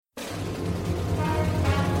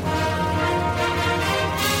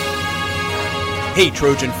Hey,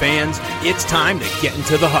 Trojan fans, it's time to get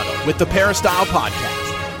into the huddle with the Peristyle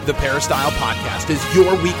Podcast. The Peristyle Podcast is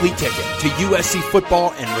your weekly ticket to USC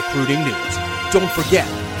football and recruiting news. Don't forget,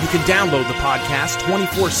 you can download the podcast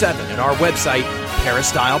 24/7 at our website,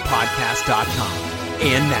 peristylepodcast.com.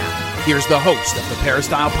 And now, here's the host of the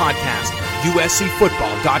Peristyle Podcast,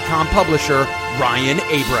 USCFootball.com publisher, Ryan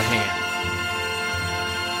Abraham.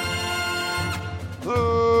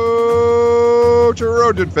 Hello,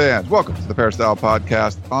 Trojan fans. Welcome to the Peristyle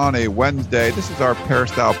Podcast on a Wednesday. This is our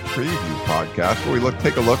Peristyle Preview Podcast where we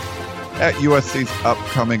take a look at USC's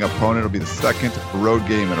upcoming opponent. It'll be the second road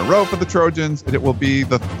game in a row for the Trojans, and it will be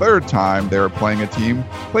the third time they're playing a team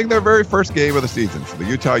playing their very first game of the season. So the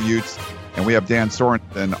Utah Utes, and we have Dan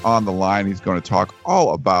Sorensen on the line. He's going to talk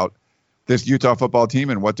all about this Utah football team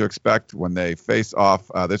and what to expect when they face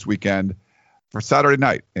off this weekend for Saturday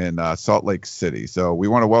night in Salt Lake City. So we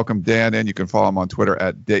want to welcome Dan in. You can follow him on Twitter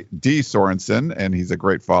at D Sorensen, and he's a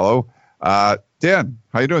great follow. Dan,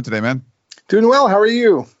 how you doing today, man? Doing well. How are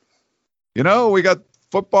you? You know, we got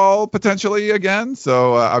football potentially again.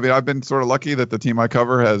 So, I've been sort of lucky that the team I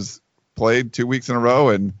cover has played 2 weeks in a row,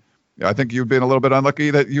 and I think you've been a little bit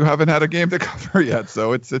unlucky that you haven't had a game to cover yet.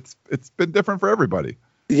 So it's been different for everybody.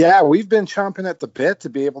 Yeah, we've been chomping at the bit to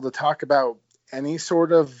be able to talk about any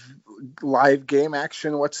sort of live game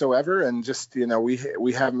action whatsoever, and just we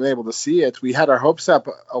haven't been able to see it. We had our hopes up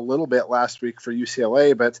a little bit last week for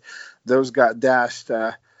UCLA, but those got dashed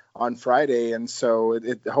on Friday, and so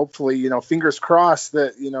it hopefully fingers crossed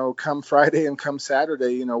that come Friday and come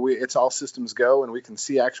Saturday it's all systems go and we can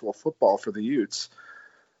see actual football for the Utes.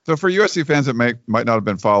 So for USC fans that might not have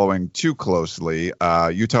been following too closely,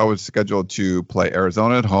 Utah was scheduled to play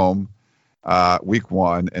Arizona at home week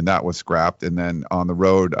 1, and that was scrapped. And then on the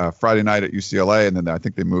road Friday night at UCLA, and then I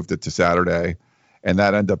think they moved it to Saturday, and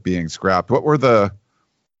that ended up being scrapped. What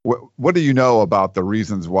do you know about the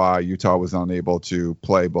reasons why Utah was unable to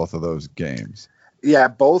play both of those games? Yeah,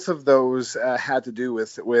 both of those had to do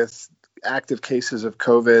with active cases of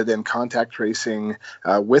COVID and contact tracing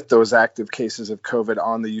with those active cases of COVID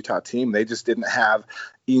on the Utah team. They just didn't have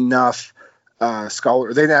enough they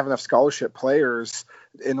didn't have enough scholarship players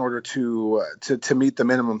in order to meet the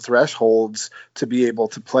minimum thresholds to be able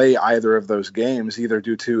to play either of those games, either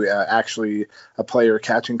due to actually a player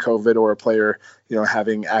catching COVID or a player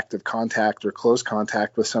having active contact or close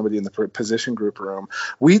contact with somebody in the position group room.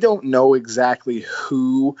 We don't know exactly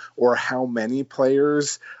who or how many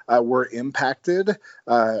players were impacted,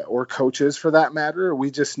 or coaches for that matter.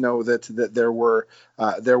 We just know that there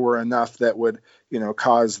were enough that would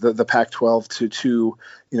cause the Pac-12 to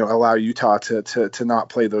allow Utah to not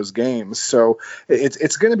play those games. So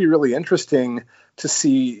it's going to be really interesting to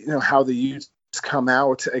see how the Utes come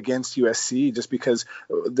out against USC, just because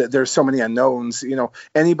there's so many unknowns.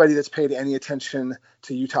 Anybody that's paid any attention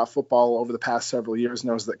to Utah football over the past several years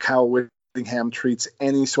knows that Kyle Whittingham treats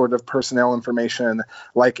any sort of personnel information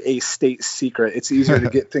like a state secret. It's easier to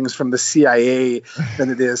get things from the CIA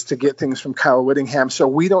than it is to get things from Kyle Whittingham. So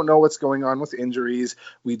we don't know what's going on with injuries.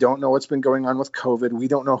 We don't know what's been going on with COVID. We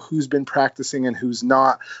don't know who's been practicing and who's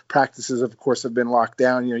not. Practices, of course, have been locked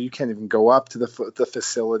down. You can't even go up to the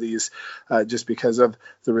facilities just because of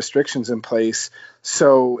the restrictions in place.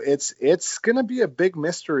 So it's going to be a big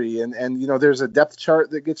mystery. And there's a depth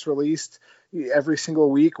chart that gets released every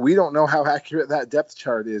single week. We don't know how accurate that depth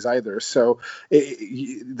chart is either. So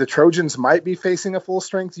the Trojans might be facing a full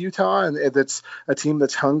strength Utah, and that's a team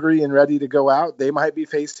that's hungry and ready to go out. They might be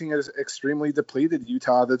facing an extremely depleted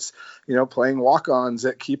Utah that's, playing walk-ons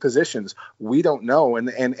at key positions. We don't know.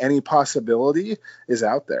 And any possibility is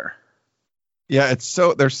out there. Yeah,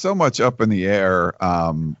 there's so much up in the air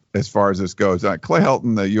as far as this goes. Clay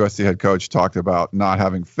Helton, the USC head coach, talked about not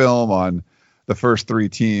having film on the first 3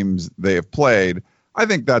 teams they have played. I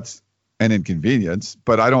think that's an inconvenience,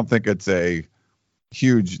 but I don't think it's a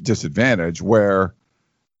huge disadvantage where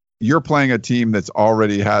you're playing a team that's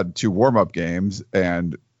already had 2 warm-up games,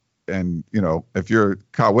 and if you're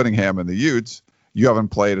Kyle Whittingham and the Utes, you haven't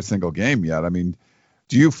played a single game yet. I mean,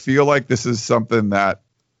 do you feel like this is something that,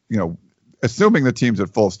 assuming the team's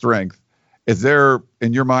at full strength, is there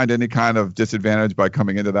in your mind any kind of disadvantage by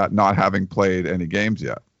coming into that not having played any games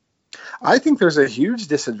yet? I think there's a huge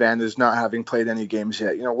disadvantage not having played any games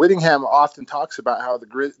yet. Whittingham often talks about how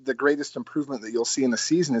the greatest improvement that you'll see in the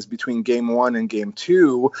season is between game 1 and game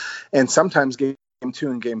 2, and sometimes game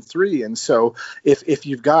 2 and game 3. And so if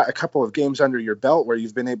you've got a couple of games under your belt where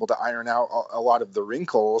you've been able to iron out a lot of the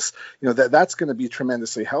wrinkles, that's going to be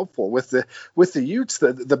tremendously helpful. With the Utes,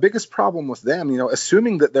 the biggest problem with them,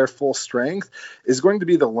 assuming that they're full strength, is going to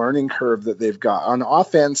be the learning curve that they've got. On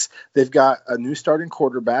offense, they've got a new starting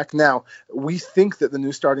quarterback. Now, we think that the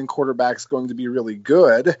new starting quarterback is going to be really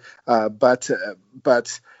good, but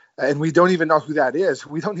and we don't even know who that is.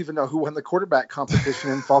 We don't even know who won the quarterback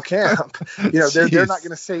competition in fall camp. They're not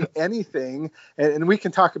going to say anything, and we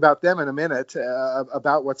can talk about them in a minute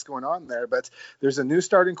about what's going on there. But there's a new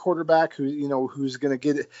starting quarterback who's going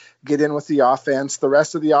to get in with the offense. The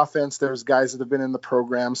rest of the offense, there's guys that have been in the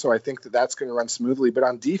program, so I think that's going to run smoothly. But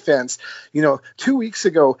on defense, 2 weeks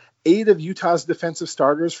ago, 8 of Utah's defensive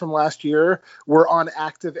starters from last year were on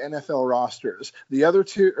active NFL rosters. The other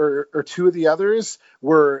 2 or 2 of the others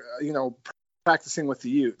were, practicing with the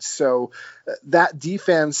Utes. So that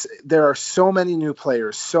defense, there are so many new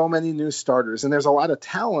players, so many new starters, and there's a lot of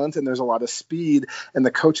talent and there's a lot of speed, and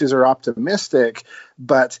the coaches are optimistic,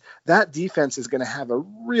 but that defense is going to have a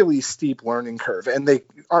really steep learning curve, and they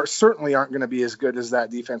certainly aren't going to be as good as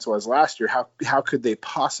that defense was last year. How could they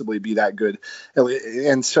possibly be that good?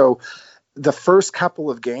 And so the first couple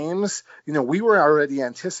of games, we were already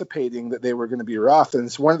anticipating that they were going to be rough. And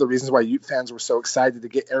it's one of the reasons why Ute fans were so excited to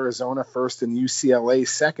get Arizona first and UCLA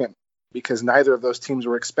second, because neither of those teams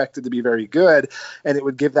were expected to be very good. And it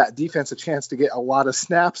would give that defense a chance to get a lot of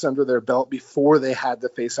snaps under their belt before they had to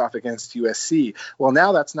face off against USC. Well,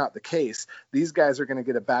 now that's not the case. These guys are going to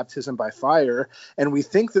get a baptism by fire. And we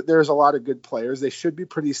think that there's a lot of good players. They should be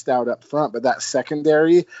pretty stout up front, but that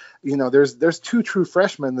secondary, there's 2 true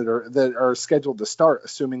freshmen that are scheduled to start,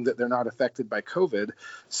 assuming that they're not affected by COVID.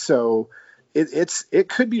 So it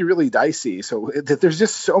could be really dicey. So there's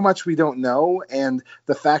just so much we don't know, and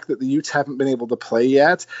the fact that the Utes haven't been able to play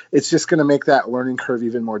yet, it's just going to make that learning curve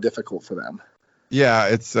even more difficult for them. Yeah,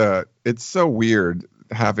 it's so weird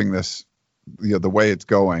having this, the way it's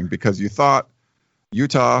going, because you thought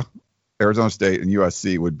Utah, Arizona State, and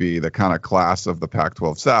USC would be the kind of class of the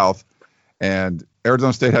Pac-12 South, and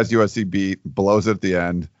Arizona State has USC beat, blows it at the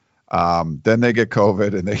end. Then they get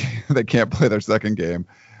COVID and they can't play their second game.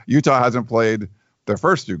 Utah hasn't played their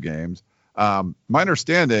first 2 games. My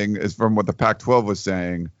understanding is from what the Pac-12 was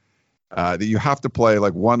saying, that you have to play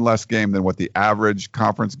like one less game than what the average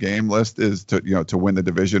conference game list is to win the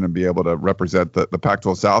division and be able to represent the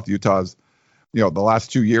Pac-12 South. Utah's, the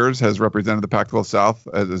last 2 years has represented the Pac-12 South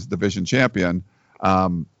as division champion.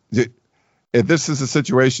 If this is a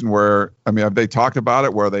situation where, have they talked about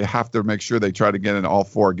it, where they have to make sure they try to get in all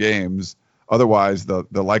 4 games? Otherwise, the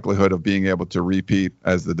likelihood of being able to repeat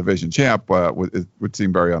as the division champ would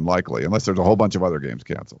seem very unlikely, unless there's a whole bunch of other games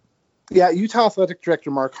canceled. Yeah, Utah Athletic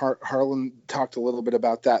Director Mark Harlan talked a little bit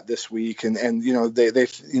about that this week, and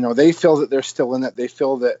they feel that they're still in it. They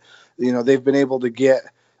feel that they've been able to get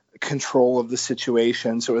control of the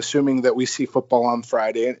situation. So assuming that we see football on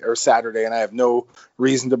Friday or Saturday, and I have no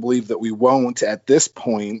reason to believe that we won't at this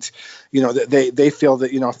point, they feel that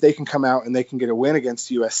if they can come out and they can get a win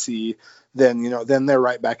against USC, then they're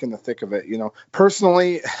right back in the thick of it.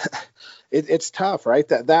 Personally, it's tough, right?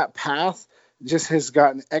 That path just has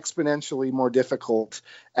gotten exponentially more difficult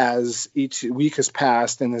as each week has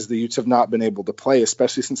passed and as the Utes have not been able to play,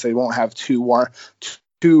 especially since they won't have two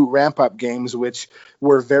ramp-up games, which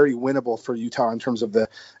were very winnable for Utah in terms of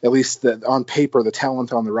on paper, the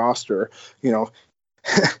talent on the roster.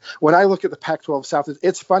 When I look at the Pac-12 South,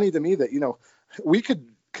 it's funny to me that, we could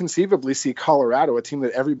conceivably see Colorado, a team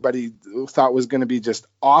that everybody thought was going to be just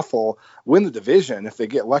awful, win the division if they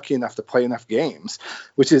get lucky enough to play enough games,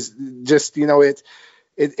 which is just,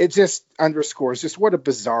 it just underscores just what a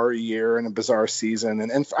bizarre year and a bizarre season.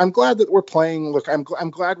 And I'm glad that we're playing. Look, I'm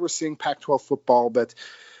glad we're seeing Pac-12 football, but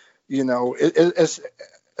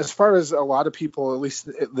as far as a lot of people, at least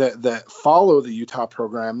that follow the Utah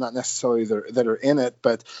program, not necessarily that are in it,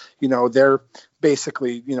 but they're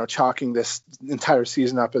basically chalking this entire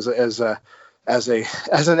season up as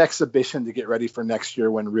an exhibition to get ready for next year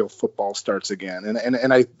when real football starts again.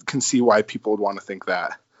 And I can see why people would want to think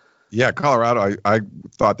that. Yeah, Colorado, I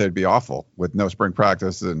thought they'd be awful with no spring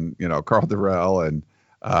practice and Carl Durrell and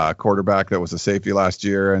quarterback that was a safety last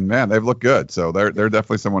year, and man, they've looked good. So they're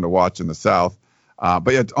definitely someone to watch in the South.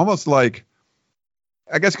 But it's almost like,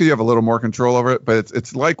 I guess because you have a little more control over it, but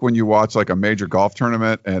it's like when you watch like a major golf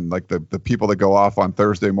tournament and like the people that go off on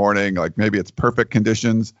Thursday morning, like maybe it's perfect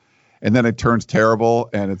conditions and then it turns terrible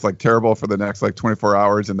and it's like terrible for the next like 24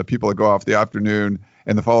 hours. And the people that go off the afternoon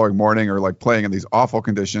and the following morning are like playing in these awful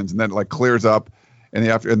conditions, and then it like clears up and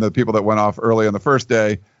the people that went off early on the first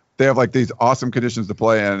day they have like these awesome conditions to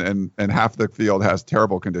play in, and half the field has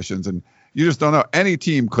terrible conditions, and you just don't know. Any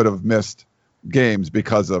team could have missed games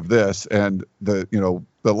because of this, and the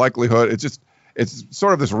likelihood, it's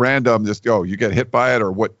sort of this random, just you get hit by it,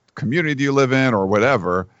 or what community do you live in, or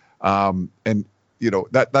whatever. And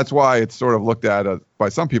that's why it's sort of looked at by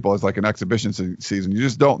some people as like an exhibition season. You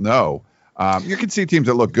just don't know. You can see teams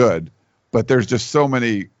that look good, but there's just so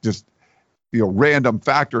many random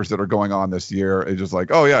factors that are going on this year. It's just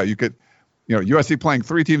like, oh yeah, you could, USC playing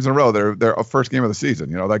 3 teams in a row. They're a first game of the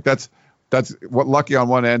season. Like that's what lucky on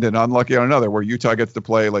one end and unlucky on another, where Utah gets to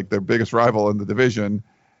play like their biggest rival in the division,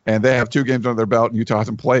 and they have 2 games under their belt, and Utah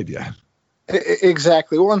hasn't played yet.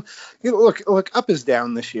 Exactly. Well, look, up is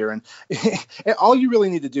down this year, and all you really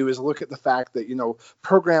need to do is look at the fact that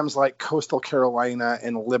programs like Coastal Carolina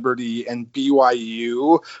and Liberty and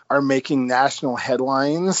BYU are making national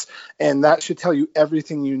headlines, and that should tell you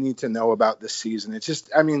everything you need to know about this season. It's just,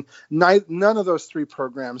 none of those 3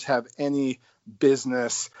 programs have any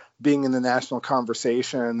business being in the national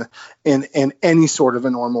conversation in any sort of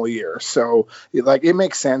a normal year. So, it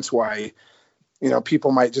makes sense why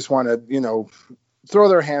people might just want to, throw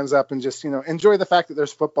their hands up and just, enjoy the fact that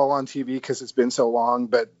there's football on TV because it's been so long,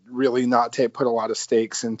 but really not put a lot of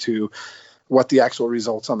stakes into what the actual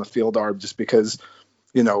results on the field are, just because,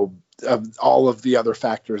 of all of the other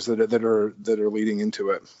factors that are leading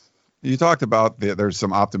into it. You talked about there's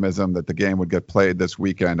some optimism that the game would get played this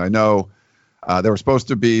weekend. I know there was supposed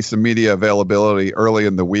to be some media availability early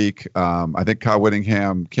in the week. I think Kyle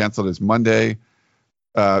Whittingham canceled his Monday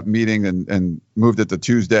meeting and moved it to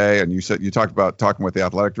Tuesday. And you talked about talking with the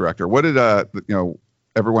athletic director. What did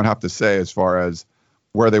everyone have to say as far as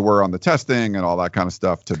where they were on the testing and all that kind of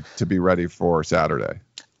stuff to be ready for Saturday?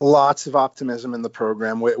 Lots of optimism in the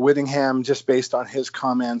program. Whittingham, just based on his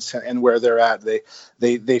comments and where they're at,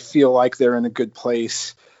 they feel like they're in a good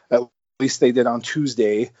place. At least they did on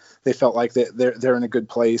Tuesday. They felt like they're in a good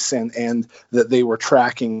place, and that they were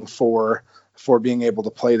tracking for being able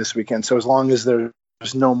to play this weekend. So as long as there's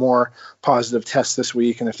no more positive tests this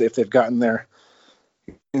week, and if they've gotten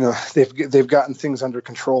they've gotten things under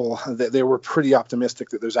control, they were pretty optimistic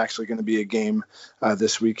that there's actually going to be a game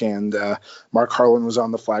this weekend. Mark Harlan was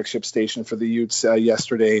on the flagship station for the Utes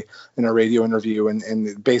yesterday in a radio interview,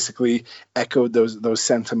 and basically echoed those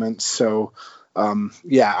sentiments. So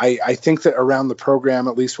I think that around the program,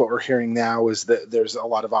 at least what we're hearing now, is that there's a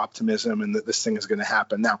lot of optimism and that this thing is going to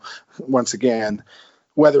happen. Now, once again,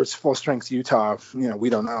 whether it's full strength Utah, we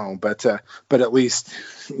don't know, but at least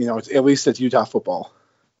it's Utah football.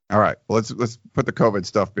 All right, well, let's put the COVID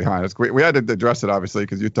stuff behind us. We had to address it obviously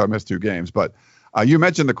because Utah missed 2 games, but you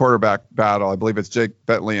mentioned the quarterback battle. I believe it's Jake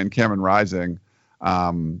Bentley and Cameron Rising.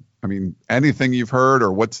 Anything you've heard,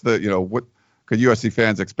 or what's what could USC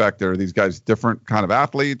fans expect? Are these guys different kind of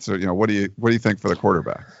athletes, or what do you think for the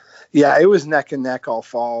quarterback? Yeah, it was neck and neck all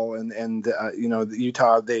fall, and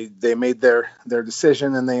Utah they made their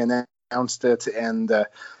decision and they announced it, and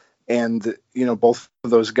both of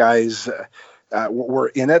those guys were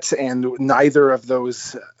in it, and neither of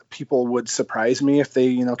those people would surprise me if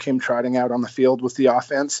they came trotting out on the field with the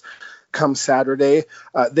offense come Saturday.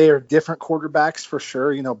 They are different quarterbacks for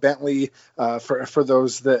sure. Bentley, for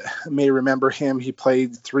those that may remember him, he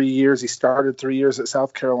played 3 years. He started 3 years at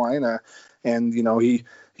South Carolina, and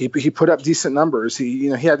he put up decent numbers. He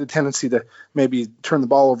had a tendency to maybe turn the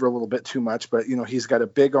ball over a little bit too much, but he's got a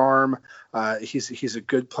big arm. He's a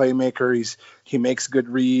good playmaker. He makes good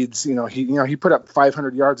reads. He put up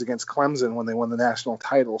 500 yards against Clemson when they won the national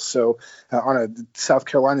title. So on a South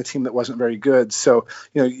Carolina team that wasn't very good. So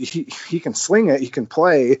he can sling it. He can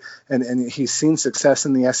play, and he's seen success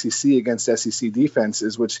in the SEC against SEC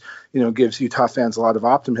defenses, which gives Utah fans a lot of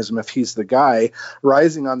optimism if he's the guy.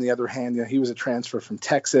 Rising, on the other hand, he was a transfer from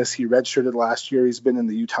Texas. He redshirted last year. He's been in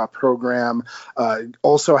the Utah program.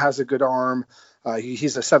 Also has a good arm.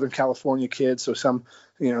 He's a Southern California kid, so some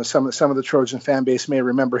of the Trojan fan base may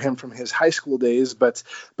remember him from his high school days, but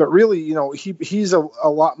really, he's a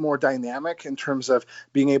lot more dynamic in terms of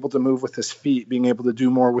being able to move with his feet, being able to do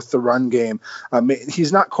more with the run game.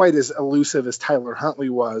 He's not quite as elusive as Tyler Huntley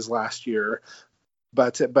was last year,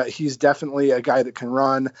 but he's definitely a guy that can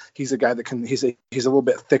run. He's a guy that can. He's a little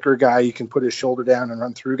bit thicker guy. He can put his shoulder down and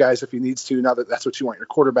run through guys if he needs to. Not that that's what you want your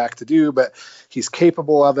quarterback to do, but he's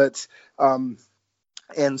capable of it.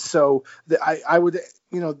 And so I would,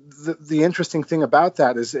 the interesting thing about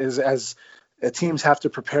that is as teams have to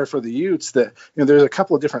prepare for the Utes, that there's a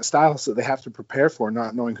couple of different styles that they have to prepare for,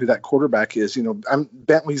 not knowing who that quarterback is.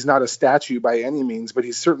 Bentley's not a statue by any means, but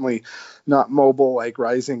he's certainly not mobile like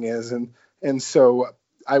Rising is, and so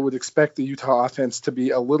I would expect the Utah offense to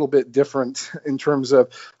be a little bit different in terms of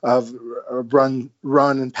run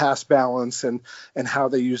and pass balance and how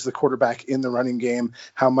they use the quarterback in the running game,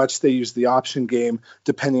 how much they use the option game,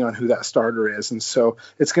 depending on who that starter is. And so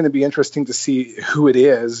it's going to be interesting to see who it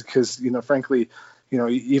is, because, frankly,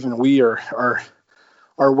 even we are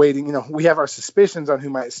waiting. We have our suspicions on who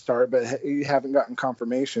might start, but we haven't gotten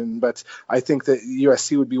confirmation. But I think that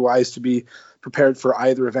USC would be wise to be prepared for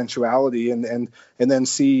either eventuality, and then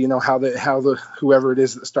see how the whoever it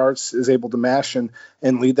is that starts is able to mesh and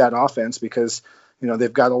lead that offense, because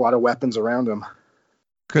they've got a lot of weapons around them.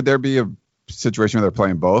 Could there be a situation where they're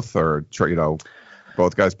playing both, or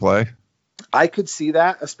both guys play? I could see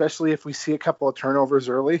that, especially if we see a couple of turnovers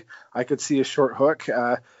early. I could see a short hook.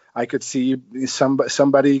 I could see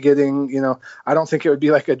somebody getting, I don't think it would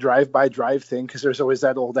be like a drive-by-drive thing, because there's always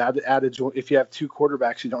that old adage, if you have two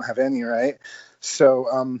quarterbacks, you don't have any, right?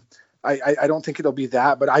 So I don't think it'll be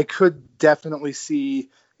that, but I could definitely see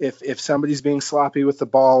if somebody's being sloppy with the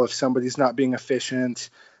ball, if somebody's not being efficient,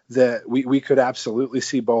 that we could absolutely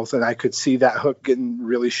see both. And I could see that hook getting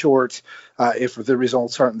really short if the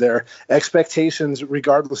results aren't there. Expectations,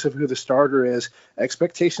 regardless of who the starter is,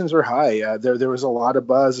 expectations are high. There was a lot of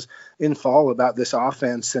buzz in fall about this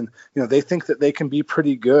offense, and they think that they can be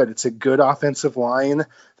pretty good. It's a good offensive line.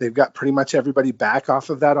 They've got pretty much everybody back off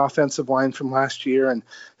of that offensive line from last year, and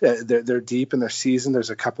they're deep in their season. There's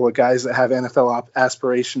a couple of guys that have NFL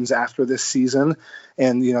aspirations after this season,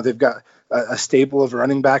 and they've got a stable of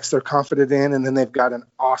running backs they're confident in, and then they've got an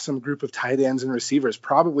awesome group of tight ends and receivers,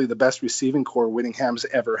 probably the best receiving core Whittingham's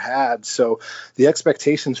ever had. So the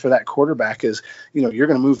expectations for that quarterback is, you're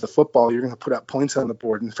going to move the football, you're going to put up points on the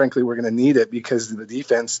board, and frankly, we're going to need it because the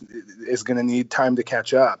defense is going to need time to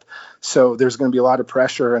catch up. So there's going to be a lot of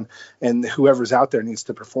pressure, and whoever's out there needs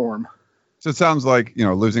to perform. So it sounds like,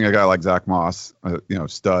 losing a guy like Zach Moss,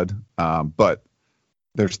 stud, but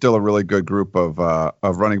there's still a really good group of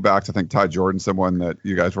running backs. I think Ty Jordan's someone that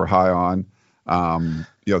you guys were high on.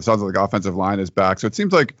 It sounds like the offensive line is back. So it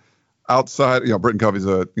seems like outside, Britton Covey's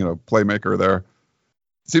a, playmaker there.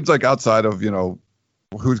 It seems like outside of,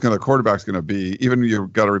 who's the quarterback's going to be, even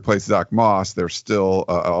you've got to replace Zach Moss, there's still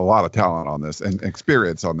a lot of talent on this and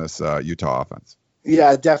experience on this Utah offense.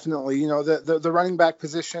 Yeah, definitely. The running back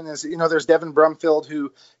position is, there's Devin Brumfield,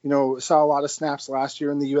 who, saw a lot of snaps last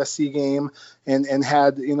year in the USC game and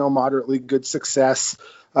had, moderately good success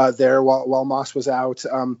there while Moss was out.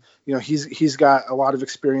 He's got a lot of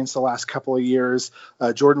experience the last couple of years.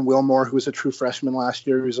 Jordan Wilmore, who was a true freshman last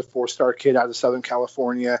year, who's a 4-star kid out of Southern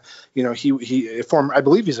California. I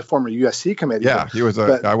believe he's a former USC committee. Yeah, he was.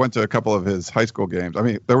 I went to a couple of his high school games. I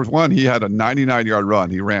mean, there was one, he had a 99-yard run.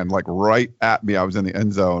 He ran right at me. I was in the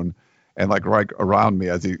end zone and right around me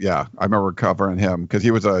I remember covering him because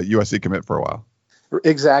he was a USC commit for a while.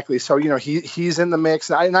 Exactly. So, he's in the mix,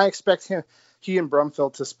 and I expect he and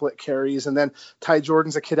Brumfield to split carries. And then Ty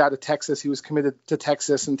Jordan's a kid out of Texas. He was committed to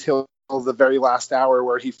Texas until the very last hour,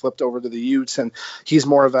 where he flipped over to the Utes, and he's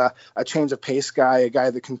more of a change of pace guy, a guy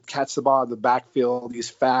that can catch the ball out of the backfield. He's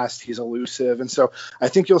fast, he's elusive. And so I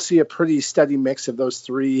think you'll see a pretty steady mix of those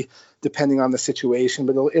three depending on the situation,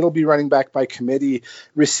 but it'll be running back by committee.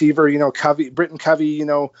 Receiver, Britton Covey,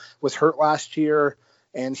 was hurt last year,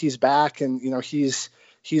 and he's back, and he's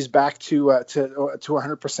back to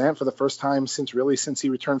 100% for the first time since he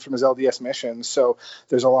returned from his LDS mission. So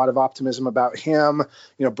there's a lot of optimism about him.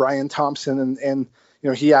 Brian Thompson, and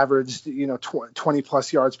he averaged 20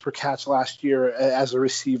 plus yards per catch last year as a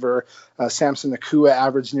receiver. Samson Nakua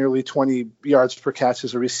averaged nearly 20 yards per catch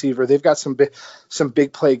as a receiver. They've got some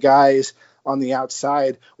big play guys on the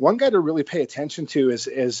outside. One guy to really pay attention to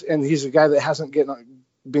is and he's a guy that hasn't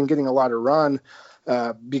been getting a lot of run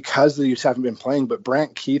because the Utes haven't been playing, but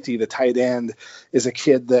Brant Keithy, the tight end, is a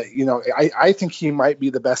kid that, I think he might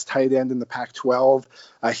be the best tight end in the Pac-12.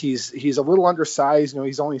 He's a little undersized,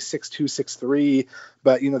 he's only 6'2", 6'3",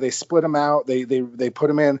 but, they split him out. They put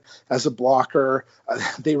him in as a blocker.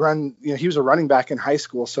 They run, he was a running back in high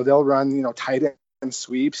school, so they'll run, tight end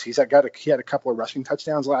sweeps. He had a couple of rushing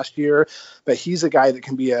touchdowns last year, but he's a guy that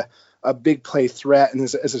can be a big play threat and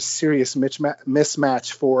is a serious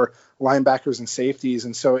mismatch for linebackers and safeties.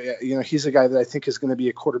 And so, he's a guy that I think is going to be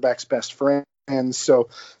a quarterback's best friend. And so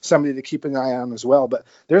somebody to keep an eye on as well. But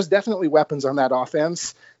there's definitely weapons on that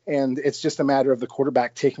offense. And it's just a matter of the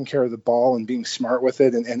quarterback taking care of the ball and being smart with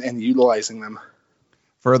it and utilizing them.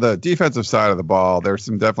 For the defensive side of the ball, there's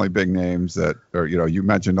some definitely big names that are, you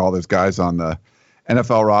mentioned all those guys on the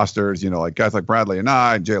NFL rosters, like guys like Bradley and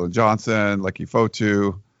Jalen Johnson, Leki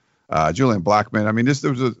Fotu, Julian Blackman. I mean,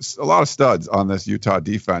 there was a lot of studs on this Utah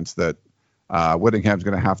defense that Whittingham's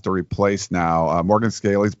going to have to replace now. Morgan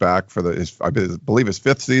Scaley's back for I believe his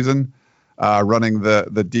 5th season running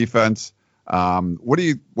the defense. What do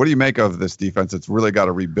you make of this defense? It's really got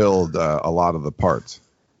to rebuild a lot of the parts.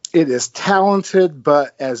 It is talented,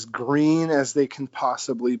 but as green as they can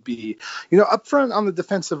possibly be. Up front on the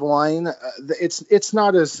defensive line, it's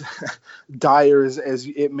not as dire as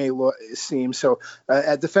it may seem. So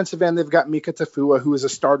at defensive end, they've got Mika Tafua, who was a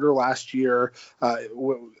starter last year,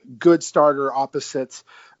 good starter opposite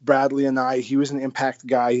Bradley and he was an impact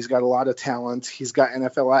guy. He's got a lot of talent. He's got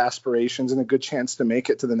NFL aspirations and a good chance to make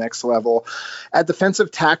it to the next level. At defensive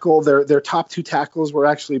tackle, their top 2 tackles were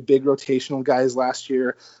actually big rotational guys last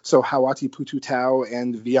year. So Hawati Pututau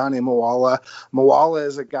and Viane Moala. Moala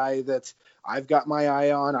is a guy that I've got my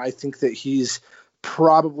eye on. I think that he's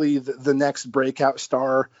probably the next breakout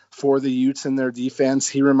star for the Utes in their defense.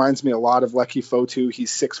 He reminds me a lot of Leki Fotu.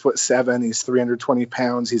 He's 6'7". He's 320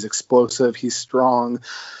 pounds. He's explosive. He's strong.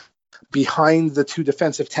 Behind the 2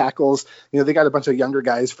 defensive tackles, they got a bunch of younger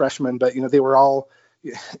guys, freshmen, but they were all.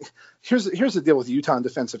 Here's the deal with Utah and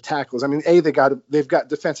defensive tackles. I mean, they've got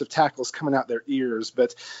defensive tackles coming out their ears,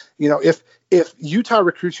 but if Utah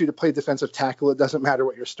recruits you to play defensive tackle, it doesn't matter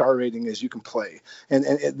what your star rating is, you can play. And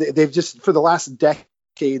they've just, for the last decade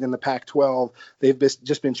in the Pac-12, they've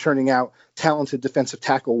just been churning out talented defensive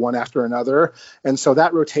tackle one after another. And so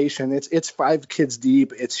that rotation, it's 5 kids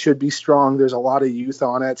deep. It should be strong. There's a lot of youth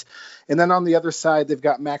on it. And then on the other side, they've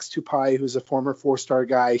got Max Tupai, who's a former 4-star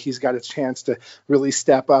guy. He's got a chance to really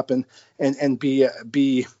step up and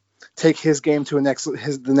be take his game to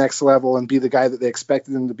the next level and be the guy that they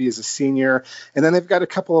expected him to be as a senior. And then they've got a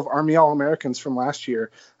couple of Army All-Americans from last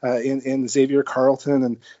year in Xavier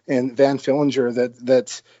Carlton and Van Fillinger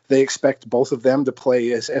that they expect both of them to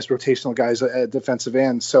play as rotational guys at defensive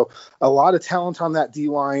end. So a lot of talent on that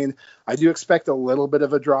D-line. I do expect a little bit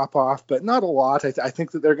of a drop-off, but not a lot. I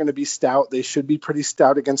think that they're going to be stout. They should be pretty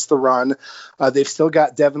stout against the run. They've still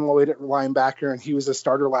got Devin Lloyd at linebacker, and he was a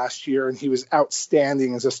starter last year, and he was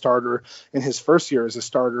outstanding as a starter in his first year as a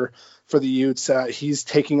starter for the Utes. He's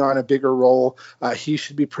taking on a bigger role. He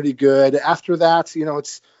should be pretty good. After that,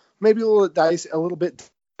 it's maybe a little bit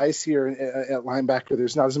dicier at linebacker.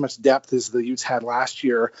 There's not as much depth as the Utes had last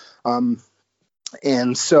year.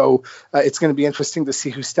 And so it's going to be interesting to see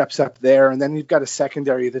who steps up there. And then you've got a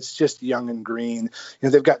secondary that's just young and green.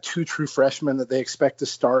 They've got 2 true freshmen that they expect to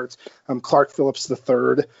start. Clark Phillips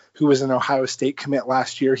III, who was an Ohio State commit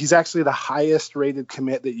last year. He's actually the highest rated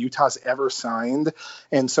commit that Utah's ever signed.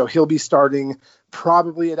 And so he'll be starting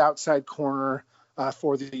probably at outside corner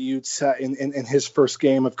for the Utes in his first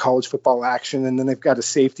game of college football action. And then they've got a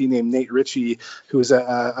safety named Nate Ritchie, who is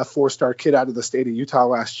a 4-star kid out of the state of Utah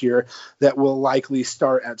last year that will likely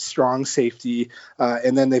start at strong safety.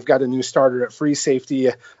 And then they've got a new starter at free safety,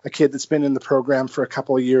 a kid that's been in the program for a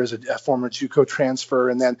couple of years, a former JUCO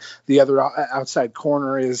transfer. And then the other outside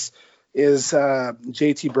corner is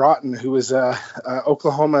JT Broughton, who was a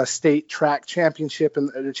Oklahoma State track championship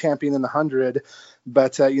and champion in the 100.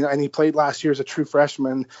 But, and he played last year as a true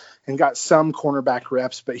freshman and got some cornerback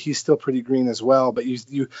reps, but he's still pretty green as well. But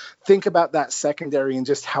you think about that secondary and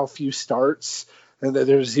just how few starts, and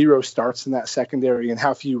there's 0 starts in that secondary, and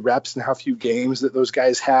how few reps and how few games that those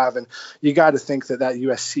guys have. And you got to think that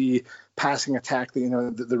USC passing attack,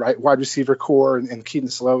 the right wide receiver core and Keaton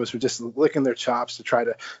Slovis are just licking their chops to try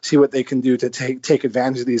to see what they can do to take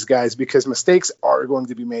advantage of these guys, because mistakes are going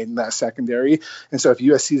to be made in that secondary. And so if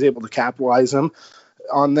USC is able to capitalize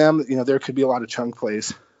on them, there could be a lot of chunk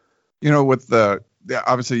plays. With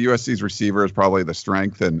obviously USC's receiver is probably the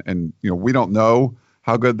strength, and we don't know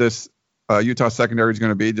how good this Utah secondary is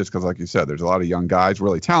going to be, just because, like you said, there's a lot of young guys,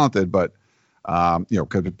 really talented, but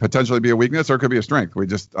could potentially be a weakness or could be a strength.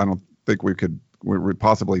 I don't think we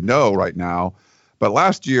possibly know right now. But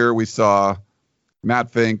last year we saw Matt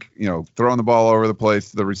Fink, throwing the ball all over the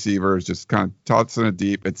place to the receivers, just kind of tossing it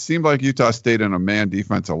deep. It seemed like Utah stayed in a man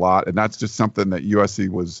defense a lot, and that's just something that USC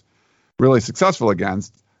was really successful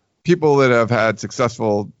against. People that have had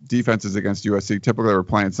successful defenses against USC typically are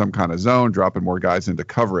playing some kind of zone, dropping more guys into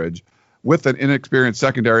coverage. With an inexperienced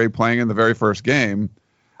secondary playing in the very first game,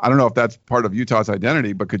 I don't know if that's part of Utah's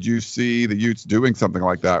identity, but could you see the Utes doing something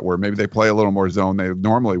like that, where maybe they play a little more zone than they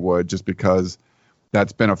normally would, just because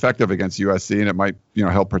that's been effective against USC, and it might,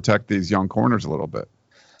 help protect these young corners a little bit?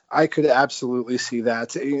 I could absolutely see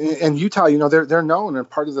that. And Utah, they're known, and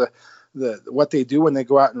part of the what they do when they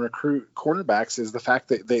go out and recruit cornerbacks is the fact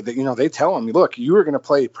that they tell them, look, you are going to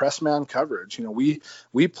play press man coverage.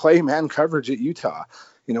 We play man coverage at Utah.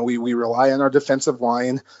 We rely on our defensive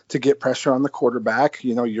line to get pressure on the quarterback.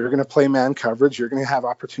 You're going to play man coverage. You're going to have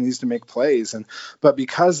opportunities to make plays. But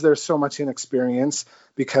because there's so much inexperience,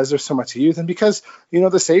 because there's so much youth, and because,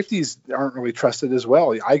 the safeties aren't really trusted as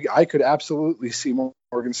well, I could absolutely see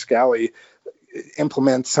Morgan Scalley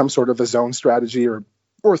implement some sort of a zone strategy or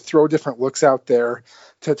throw different looks out there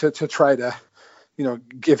to try to,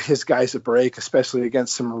 give his guys a break, especially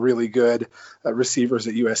against some really good receivers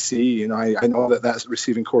at USC. I know that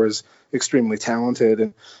receiving core is extremely talented,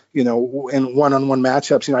 and, in one-on-one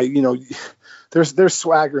matchups, there's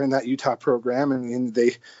swagger in that Utah program, and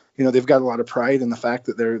they've got a lot of pride in the fact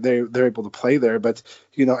that they're able to play there. But,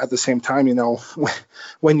 at the same time,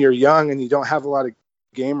 when you're young and you don't have a lot of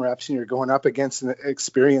game reps and you're going up against an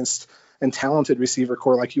experienced and talented receiver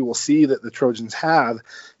core like you will see that the Trojans have,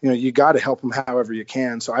 you got to help them however you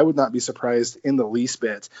can. So I would not be surprised in the least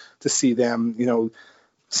bit to see them,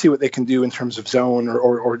 see what they can do in terms of zone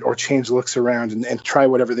or change looks around and try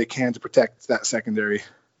whatever they can to protect that secondary.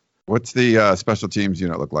 What's the special teams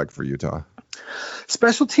unit look like for Utah?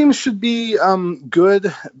 Special teams should be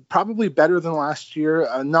good, probably better than last year,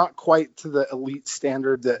 not quite to the elite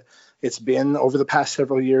standard that it's been over the past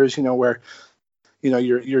several years, where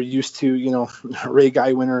you're used to, Ray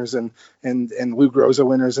Guy winners and Lou Groza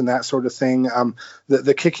winners and that sort of thing.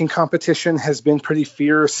 The kicking competition has been pretty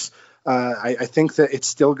fierce. I think that it's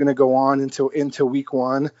still going to go on into week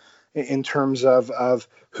one in terms of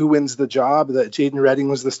who wins the job. That Jaden Redding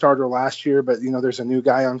was the starter last year, but there's a new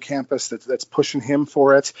guy on campus that's pushing him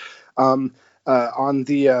for it. From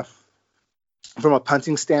a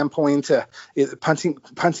punting standpoint,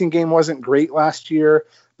 punting game wasn't great last year.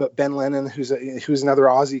 But Ben Lennon, who's another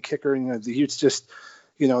Aussie kicker, the Utes just,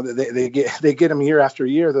 they get him year after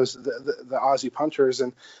year, the Aussie punters,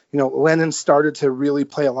 and Lennon started to really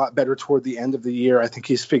play a lot better toward the end of the year. I think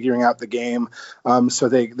he's figuring out the game, so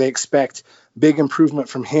they expect big improvement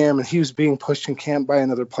from him, and he was being pushed in camp by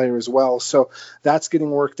another player as well. So that's getting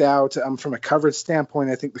worked out. From a coverage standpoint,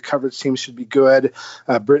 I think the coverage team should be good.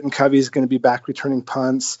 Britton Covey is going to be back returning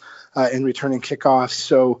punts and returning kickoffs.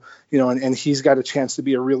 So, and he's got a chance to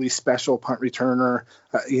be a really special punt returner,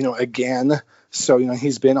 again. So,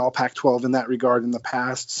 he's been all Pac-12 in that regard in the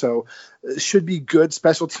past. So it should be good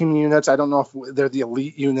special team units. I don't know if they're the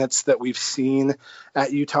elite units that we've seen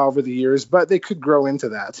at Utah over the years, but they could grow into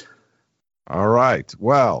that. All right.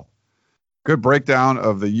 Well, good breakdown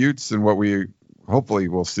of the Utes and what we hopefully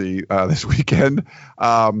will see this weekend.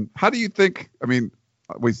 How do you think, we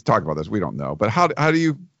talked about this, we don't know, but how do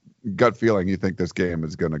you gut feeling you think this game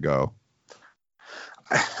is going to go?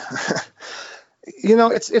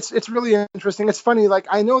 It's really interesting. It's funny.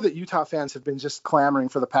 I know that Utah fans have been just clamoring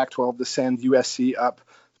for the Pac-12 to send USC up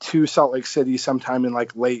to Salt Lake City sometime in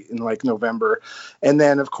late in November. And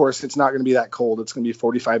then of course it's not going to be that cold. It's going to be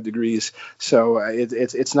 45 degrees. So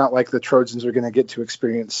it's not like the Trojans are going to get to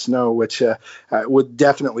experience snow, which would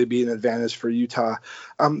definitely be an advantage for Utah.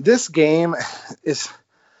 This game is,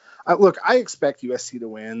 look, I expect USC to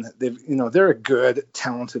win. They're a good,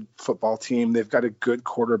 talented football team. They've got a good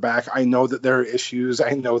quarterback. I know that there are issues.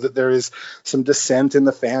 I know that there is some dissent in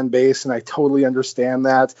the fan base, and I totally understand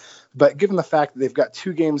that. But given the fact that they've got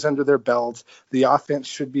 2 games under their belt, the offense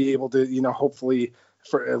should be able to, hopefully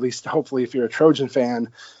if you're a Trojan fan,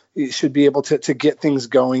 you should be able to get things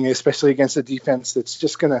going, especially against a defense that's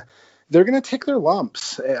just they're going to take their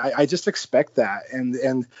lumps. I just expect that.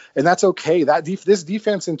 And that's okay. This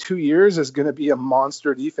defense in 2 years is going to be a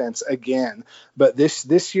monster defense again. But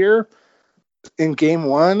this year in game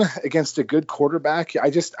 1 against a good quarterback,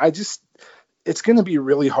 it's going to be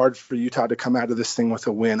really hard for Utah to come out of this thing with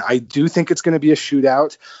a win. I do think it's going to be a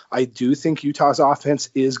shootout. I do think Utah's offense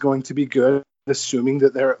is going to be good, assuming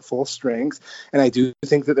that they're at full strength. And I do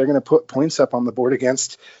think that they're going to put points up on the board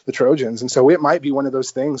against the Trojans. And so it might be one of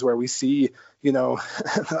those things where we see,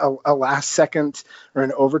 a last second or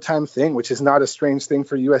an overtime thing, which is not a strange thing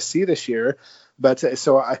for USC this year. But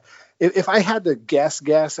if I had to guess,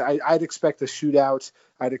 I'd expect a shootout.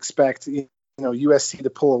 I'd expect, USC to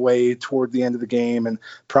pull away toward the end of the game, and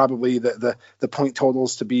probably the point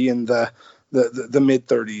totals to be in the mid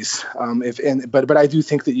 30s. But I do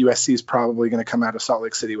think that USC is probably going to come out of Salt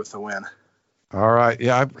Lake City with the win. All right.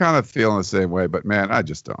 Yeah, I'm kind of feeling the same way, but man, I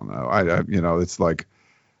just don't know. It's like,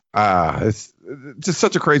 it's just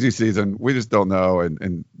such a crazy season. We just don't know.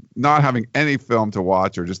 And not having any film to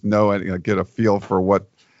watch or just get a feel for what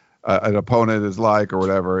an opponent is like or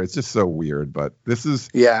whatever. It's just so weird, but this is,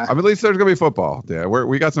 at least there's going to be football. Yeah.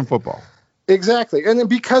 We got some football. Exactly. And then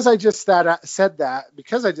because I just said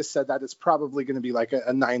that, it's probably going to be like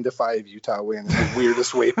a 9-5 Utah win in the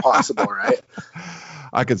weirdest way possible, right?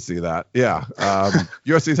 I could see that. Yeah.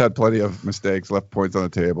 USC's had plenty of mistakes, left points on the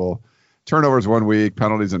table. Turnovers one week,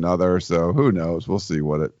 penalties another. So who knows? We'll see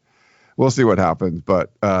what happens.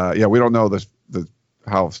 But we don't know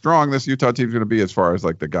how strong this Utah team's going to be as far as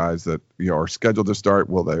like the guys that are scheduled to start.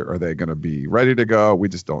 Are they going to be ready to go? We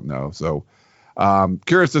just don't know. So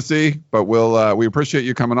curious to see. But we appreciate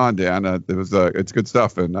you coming on, Dan. It's good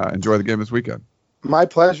stuff, and enjoy the game this weekend. My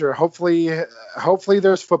pleasure. Hopefully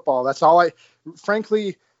there's football. That's all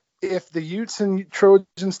frankly, if the Utes and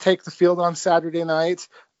Trojans take the field on Saturday night,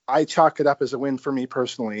 I chalk it up as a win for me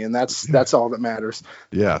personally, and that's all that matters.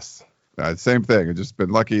 Yes, same thing. I've just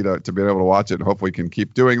been lucky to be able to watch it, and hopefully can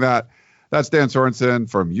keep doing that. That's Dan Sorensen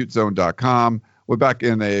from utezone.com. We're back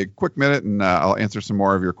in a quick minute, and I'll answer some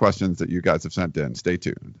more of your questions that you guys have sent in. Stay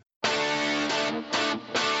tuned.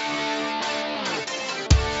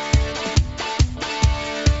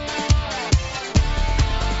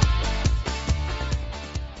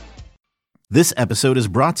 This episode is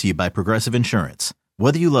brought to you by Progressive Insurance.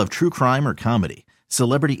 Whether you love true crime or comedy,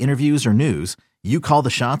 celebrity interviews or news, you call the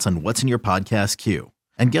shots on what's in your podcast queue.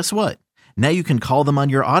 And guess what? Now you can call them on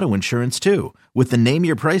your auto insurance too with the Name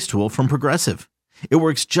Your Price tool from Progressive. It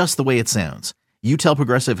works just the way it sounds. You tell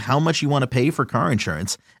Progressive how much you want to pay for car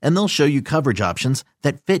insurance, and they'll show you coverage options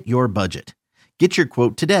that fit your budget. Get your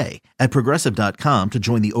quote today at Progressive.com to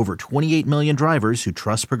join the over 28 million drivers who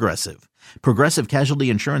trust Progressive. Progressive Casualty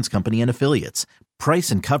Insurance Company and Affiliates. Price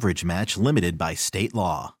and coverage match limited by state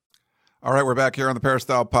law. All right, we're back here on the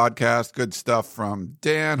Peristyle podcast. Good stuff from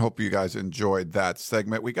Dan. Hope you guys enjoyed that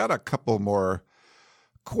segment. We got a couple more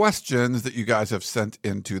questions that you guys have sent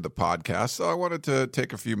into the podcast, so I wanted to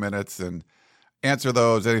take a few minutes and answer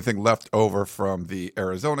those. Anything left over from the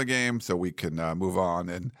Arizona game, so we can move on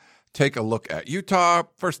and take a look at Utah.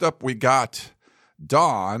 First up, we got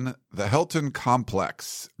Dawn, the Helton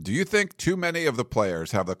Complex. Do you think too many of the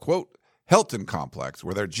players have the, quote, Helton Complex,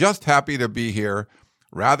 where they're just happy to be here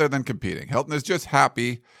rather than competing? Helton is just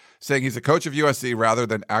happy, saying he's a coach of USC rather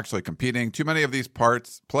than actually competing. Too many of these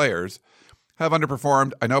players have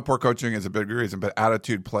underperformed. I know poor coaching is a big reason, but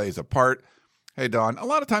attitude plays a part. Hey, Dawn, a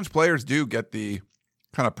lot of times players do get the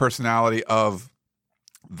kind of personality of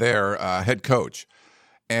their head coach.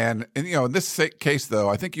 And in this case, though,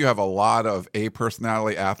 I think you have a lot of A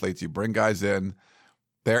personality athletes. You bring guys in,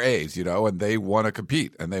 they're A's, and they want to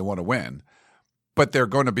compete and they want to win. But they're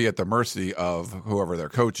going to be at the mercy of whoever their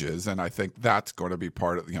coach is. And I think that's going to be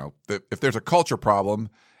part of, if there's a culture problem,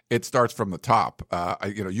 it starts from the top.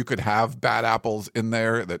 You could have bad apples in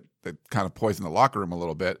there that kind of poison the locker room a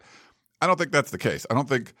little bit. I don't think that's the case. I don't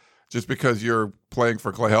think just because you're playing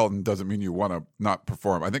for Clay Helton doesn't mean you want to not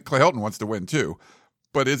perform. I think Clay Helton wants to win too.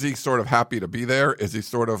 But is he sort of happy to be there? Is he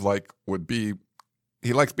sort of like he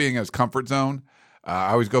likes being in his comfort zone?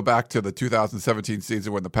 I always go back to the 2017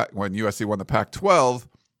 season when USC won the Pac-12,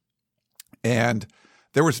 and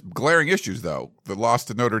there was glaring issues though. The loss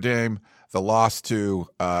to Notre Dame, the loss to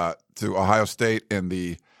Ohio State in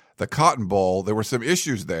the Cotton Bowl. There were some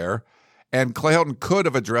issues there, and Clay Helton could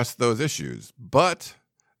have addressed those issues, but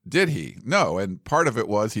did he? No. And part of it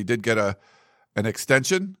was he did get an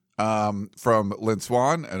extension from Lynn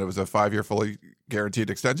Swann, and it was a 5-year fully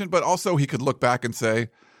guaranteed extension. But also he could look back and say,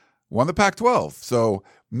 won the Pac-12. So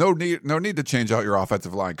no need to change out your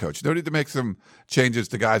offensive line coach. No need to make some changes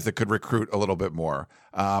to guys that could recruit a little bit more.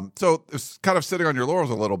 So it's kind of sitting on your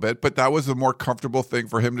laurels a little bit, but that was a more comfortable thing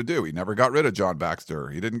for him to do. He never got rid of John Baxter.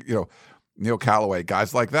 He didn't, Neil Callaway,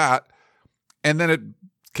 guys like that. And then it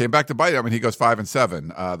came back to bite him, and he goes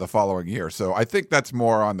 5-7 the following year. So I think that's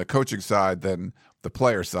more on the coaching side than the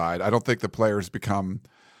player side. I don't think the players become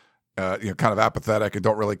kind of apathetic and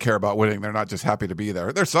don't really care about winning. They're not just happy to be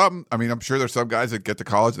there. There's some, I'm sure there's some guys that get to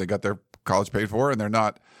college, they got their college paid for, and they're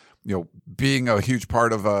not, being a huge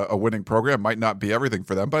part of a winning program might not be everything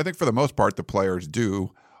for them. But I think for the most part, the players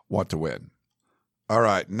do want to win. All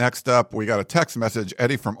right, next up, we got a text message,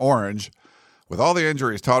 Eddie from Orange. With all the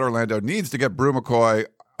injuries, Todd Orlando needs to get Brew McCoy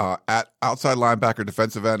at outside linebacker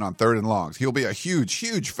defensive end on 3rd and longs. He'll be a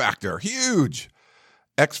huge factor, huge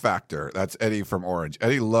X factor. That's Eddie from Orange.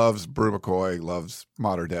 Eddie loves Brew McCoy, loves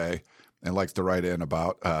Modern Day, and likes to write in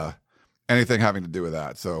about anything having to do with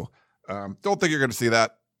that. So don't think you're going to see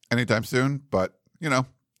that anytime soon, but,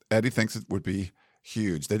 Eddie thinks it would be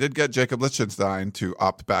huge. They did get Jacob Lichtenstein to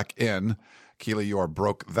opt back in. Keely Eure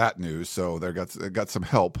broke that news, so they got some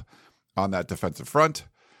help on that defensive front.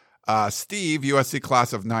 Steve, USC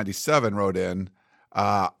class of 97, wrote in,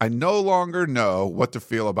 I no longer know what to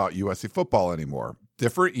feel about USC football anymore.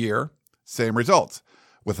 Different year, same results.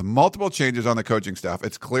 With multiple changes on the coaching staff,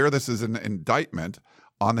 it's clear this is an indictment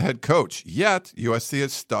on the head coach. Yet, USC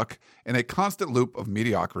is stuck in a constant loop of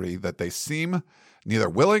mediocrity that they seem neither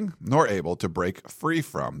willing nor able to break free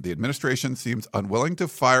from. The administration seems unwilling to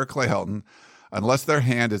fire Clay Helton unless their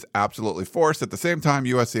hand is absolutely forced. At the same time,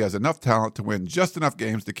 USC has enough talent to win just enough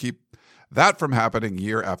games to keep that from happening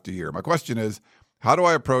year after year. My question is, how do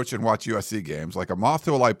I approach and watch USC games? Like a moth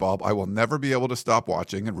to a light bulb, I will never be able to stop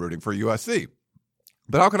watching and rooting for USC.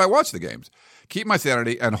 But how can I watch the games, keep my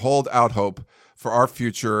sanity, and hold out hope for our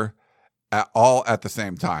future all at the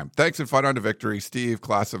same time? Thanks and fight on to victory, Steve,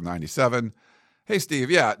 class of 97. Hey,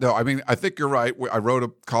 Steve, yeah, no, I mean, I think you're right. I wrote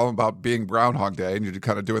a column about being Groundhog Day, and you're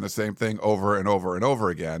kind of doing the same thing over and over and over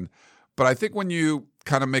again. But I think when you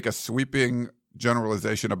kind of make a sweeping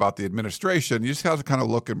generalization about the administration, you just have to kind of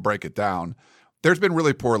look and break it down. There's been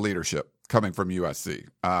really poor leadership coming from USC,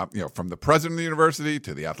 from the president of the university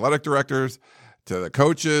to the athletic directors to the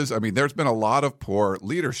coaches. I mean, there's been a lot of poor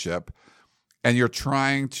leadership, and you're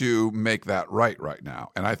trying to make that right now.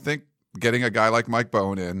 And I think getting a guy like Mike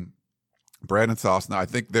Bohn in, Brandon Sosna, I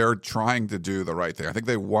think they're trying to do the right thing. I think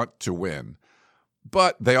they want to win.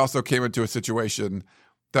 But they also came into a situation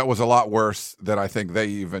that was a lot worse than I think they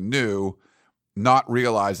even knew, not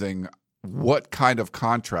realizing what kind of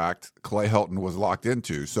contract Clay Helton was locked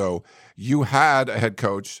into. So you had a head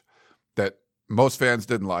coach that most fans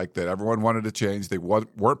didn't like, that everyone wanted to change. They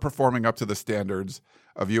weren't performing up to the standards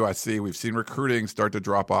of USC. We've seen recruiting start to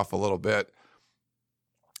drop off a little bit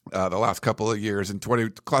the last couple of years, and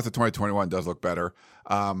class of 2021 does look better.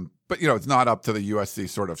 But, it's not up to the USC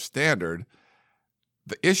sort of standard.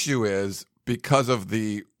 The issue is because of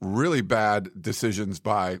the really bad decisions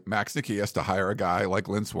by Max Nikias to hire a guy like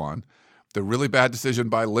Lynn Swann, the really bad decision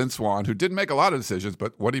by Lynn Swann, who didn't make a lot of decisions,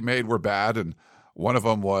 but what he made were bad, and one of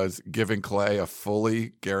them was giving Clay a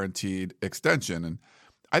fully guaranteed extension. And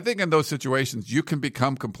I think in those situations, you can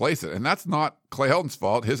become complacent. And that's not Clay Helton's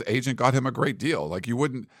fault. His agent got him a great deal. Like, you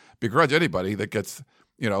wouldn't begrudge anybody that gets,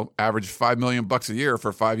 average $5 million a year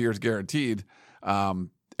for 5 years guaranteed. And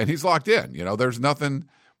he's locked in. There's nothing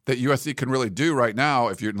that USC can really do right now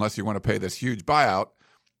unless you want to pay this huge buyout.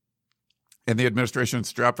 And the administration's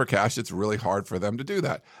strapped for cash. It's really hard for them to do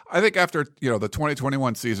that. I think after, the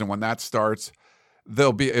 2021 season, when that starts,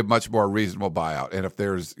 there'll be a much more reasonable buyout. And if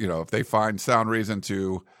there's, if they find sound reason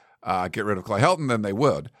to get rid of Clay Helton, then they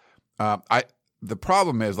would. The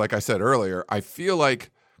problem is, like I said earlier, I feel like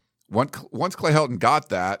once Clay Helton got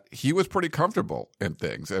that, he was pretty comfortable in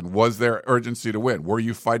things. And was there urgency to win? Were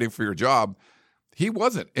you fighting for your job? He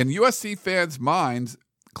wasn't. In USC fans' minds,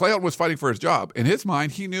 Clay Helton was fighting for his job. In his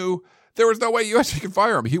mind, he knew there was no way USC could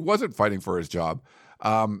fire him. He wasn't fighting for his job.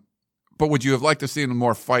 But would you have liked to see him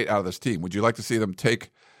more fight out of this team? Would you like to see them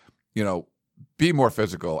be more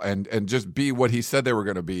physical and just be what he said they were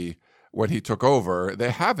going to be when he took over?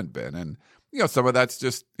 They haven't been. And, some of that's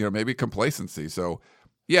just, maybe complacency. So,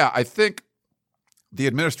 yeah, I think the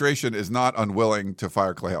administration is not unwilling to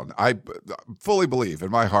fire Clay Helton. I fully believe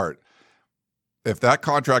in my heart, if that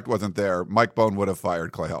contract wasn't there, Mike Bohn would have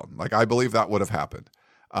fired Clay Helton. Like, I believe that would have happened.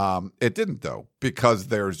 It didn't, though, because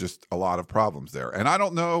there's just a lot of problems there. And I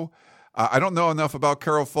don't know enough about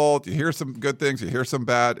Carol Folt. You hear some good things, you hear some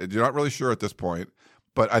bad. You're not really sure at this point.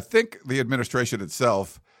 But I think the administration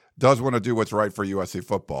itself does want to do what's right for USC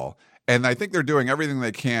football. And I think they're doing everything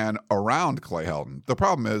they can around Clay Helton. The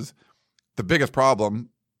problem is, the biggest problem,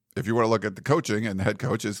 if you want to look at the coaching and the head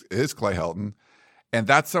coach, is Clay Helton. And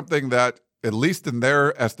that's something that, at least in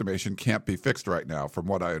their estimation, can't be fixed right now, from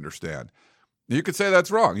what I understand. You could say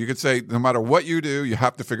that's wrong. You could say no matter what you do, you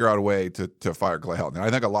have to figure out a way to fire Clay Helton. And I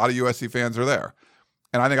think a lot of USC fans are there.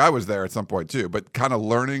 And I think I was there at some point too. But kind of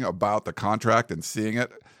learning about the contract and seeing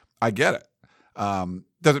it, I get it.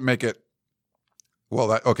 Doesn't make it,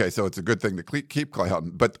 so it's a good thing to keep Clay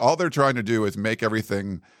Helton. But all they're trying to do is make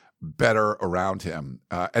everything better around him.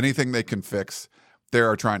 Anything they can fix,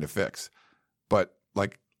 they're trying to fix. But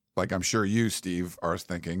like I'm sure you, Steve, are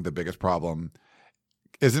thinking, the biggest problem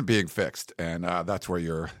isn't being fixed, and that's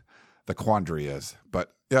where the quandary is.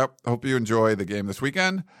 But, hope you enjoy the game this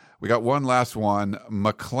weekend. We got one last one.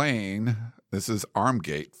 McLean, this is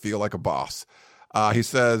Armgate, feel like a boss. He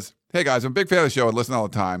says, hey, guys, I'm a big fan of the show and listen all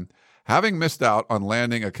the time. Having missed out on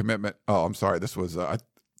landing a commitment – oh, I'm sorry, this was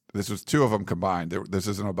two of them combined. This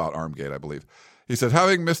isn't about Armgate, I believe. He said,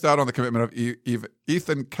 having missed out on the commitment of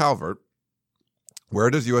Ethan Calvert, where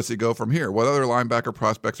does USC go from here? What other linebacker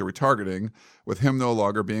prospects are we targeting with him no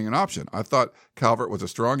longer being an option? I thought Calvert was a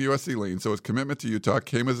strong USC lean, so his commitment to Utah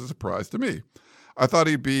came as a surprise to me. I thought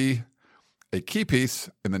he'd be a key piece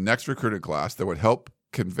in the next recruiting class that would help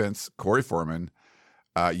convince Corey Foreman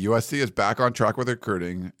USC is back on track with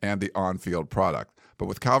recruiting and the on-field product. But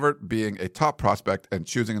with Calvert being a top prospect and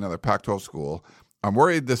choosing another Pac-12 school, I'm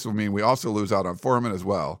worried this will mean we also lose out on Foreman as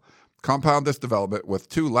well. Compound this development with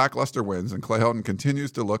 2 lackluster wins, and Clay Helton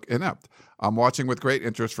continues to look inept. I'm watching with great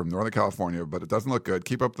interest from Northern California, but it doesn't look good.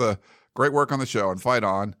 Keep up the great work on the show and fight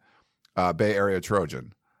on, Bay Area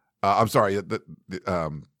Trojan. I'm sorry.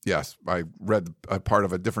 Yes, I read a part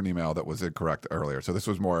of a different email that was incorrect earlier. So this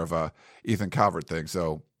was more of a Ethan Calvert thing.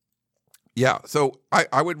 So, yeah. So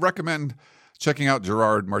I would recommend checking out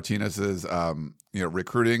Gerard Martinez's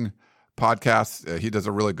recruiting podcasts. He does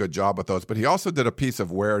a really good job with those. But he also did a piece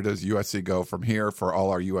of where does USC go from here for all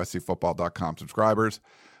our USCFootball.com subscribers.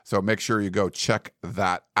 So make sure you go check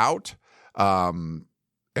that out. And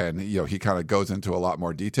he kind of goes into a lot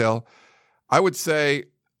more detail. I would say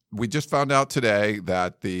we just found out today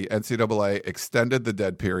that the NCAA extended the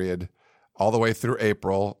dead period all the way through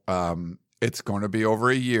April. It's going to be over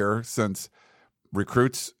a year since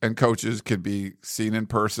recruits and coaches could be seen in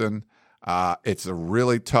person. It's a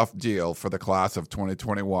really tough deal for the class of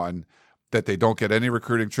 2021 that they don't get any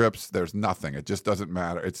recruiting trips. There's nothing. It just doesn't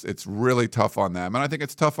matter. It's really tough on them. And I think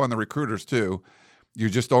it's tough on the recruiters too. You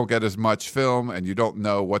just don't get as much film and you don't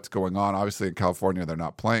know what's going on. Obviously in California, they're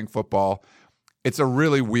not playing football. It's a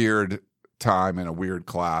really weird time and a weird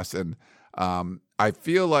class. And I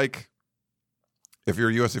feel like if you're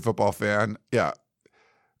a USC football fan,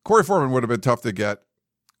 Corey Foreman would have been tough to get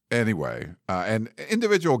anyway. And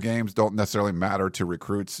individual games don't necessarily matter to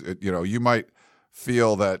recruits. You might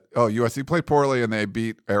feel that, USC played poorly and they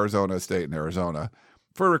beat Arizona State in Arizona.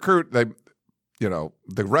 For a recruit, the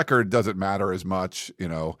record doesn't matter as much.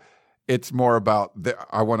 It's more about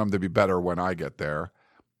I want them to be better when I get there.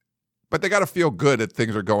 But they got to feel good that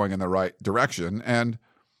things are going in the right direction. And,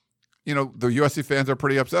 the USC fans are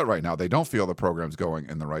pretty upset right now. They don't feel the program's going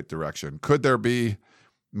in the right direction. Could there be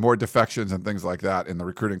more defections and things like that in the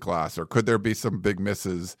recruiting class? Or could there be some big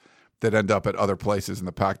misses that end up at other places in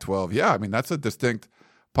the Pac-12? Yeah, that's a distinct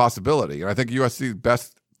possibility. And I think USC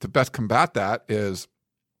to best combat that is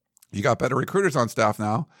you got better recruiters on staff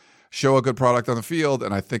now, show a good product on the field,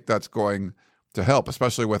 and I think that's going to help,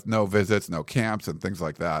 especially with no visits, no camps, and things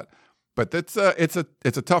like that. But it's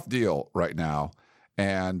a tough deal right now,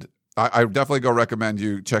 and I definitely go recommend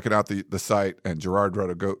you checking out the site. And Gerard wrote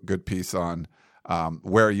a good piece on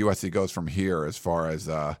where USC goes from here as far as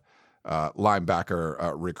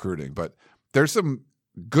linebacker recruiting. But there's some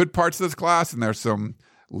good parts of this class, and there's some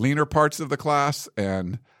leaner parts of the class,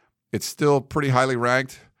 and it's still pretty highly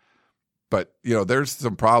ranked. But there's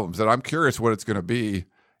some problems, and I'm curious what it's going to be.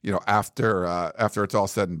 After it's all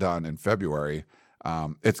said and done in February.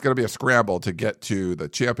 It's going to be a scramble to get to the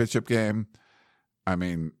championship game.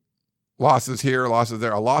 Losses here, losses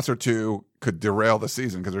there. A loss or two could derail the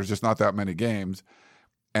season because there's just not that many games,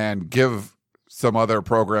 and give some other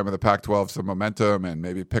program in the Pac-12 some momentum and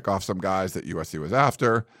maybe pick off some guys that USC was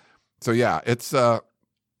after. So, yeah, it's a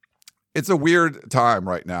weird time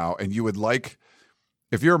right now, and you would like,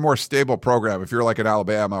 if you're a more stable program, if you're like an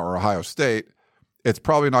Alabama or Ohio State, it's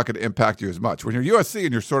probably not going to impact you as much. When you're USC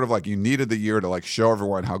and you're sort of like you needed the year to show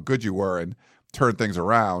everyone how good you were and turn things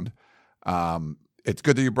around, it's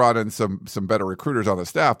good that you brought in some better recruiters on the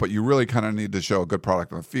staff, but you really kind of need to show a good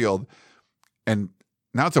product on the field. And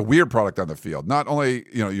now it's a weird product on the field. Not only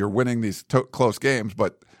you're winning these close games,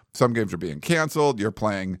 but some games are being canceled. You're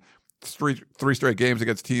playing three straight games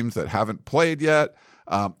against teams that haven't played yet.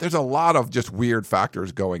 There's a lot of just weird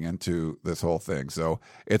factors going into this whole thing. So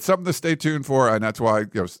it's something to stay tuned for, and that's why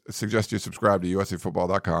I suggest you subscribe to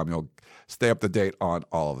USCFootball.com. You'll stay up to date on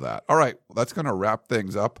all of that. All right, well, that's going to wrap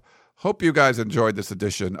things up. Hope you guys enjoyed this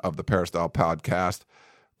edition of the Peristyle Podcast.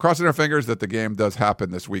 Crossing our fingers that the game does happen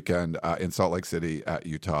this weekend in Salt Lake City at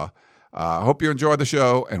Utah. Hope you enjoyed the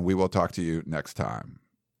show, and we will talk to you next time.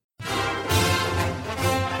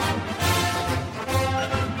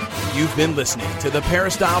 You've been listening to the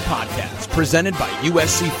Peristyle Podcast, presented by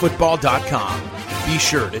USCFootball.com. Be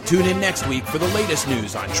sure to tune in next week for the latest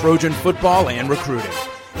news on Trojan football and recruiting.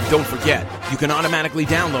 And don't forget, you can automatically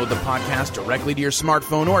download the podcast directly to your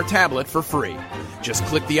smartphone or tablet for free. Just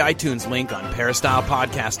click the iTunes link on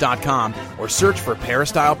PeristylePodcast.com or search for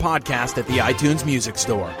Peristyle Podcast at the iTunes Music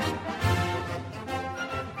Store.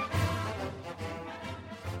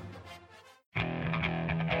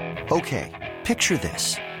 Okay, picture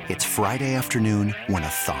this. It's Friday afternoon when a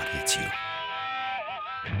thought hits you.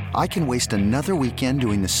 I can waste another weekend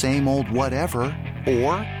doing the same old whatever,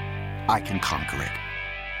 or I can conquer it.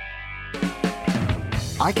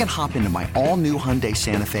 I can hop into my all-new Hyundai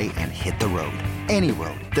Santa Fe and hit the road. Any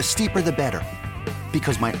road. The steeper, the better.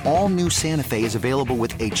 Because my all-new Santa Fe is available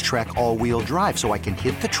with H-Track all-wheel drive, so I can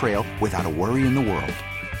hit the trail without a worry in the world.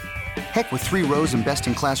 Heck, with 3 rows and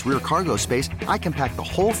best-in-class rear cargo space, I can pack the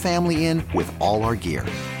whole family in with all our gear.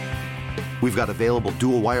 We've got available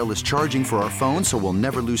dual wireless charging for our phones, so we'll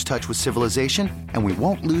never lose touch with civilization, and we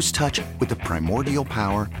won't lose touch with the primordial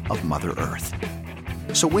power of Mother Earth.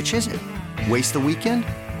 So which is it? Waste the weekend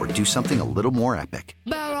or do something a little more epic?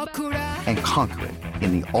 And conquer it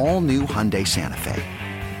in the all-new Hyundai Santa Fe.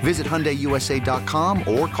 Visit HyundaiUSA.com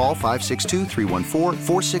or call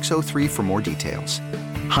 562-314-4603 for more details.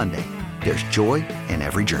 Hyundai, there's joy in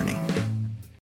every journey.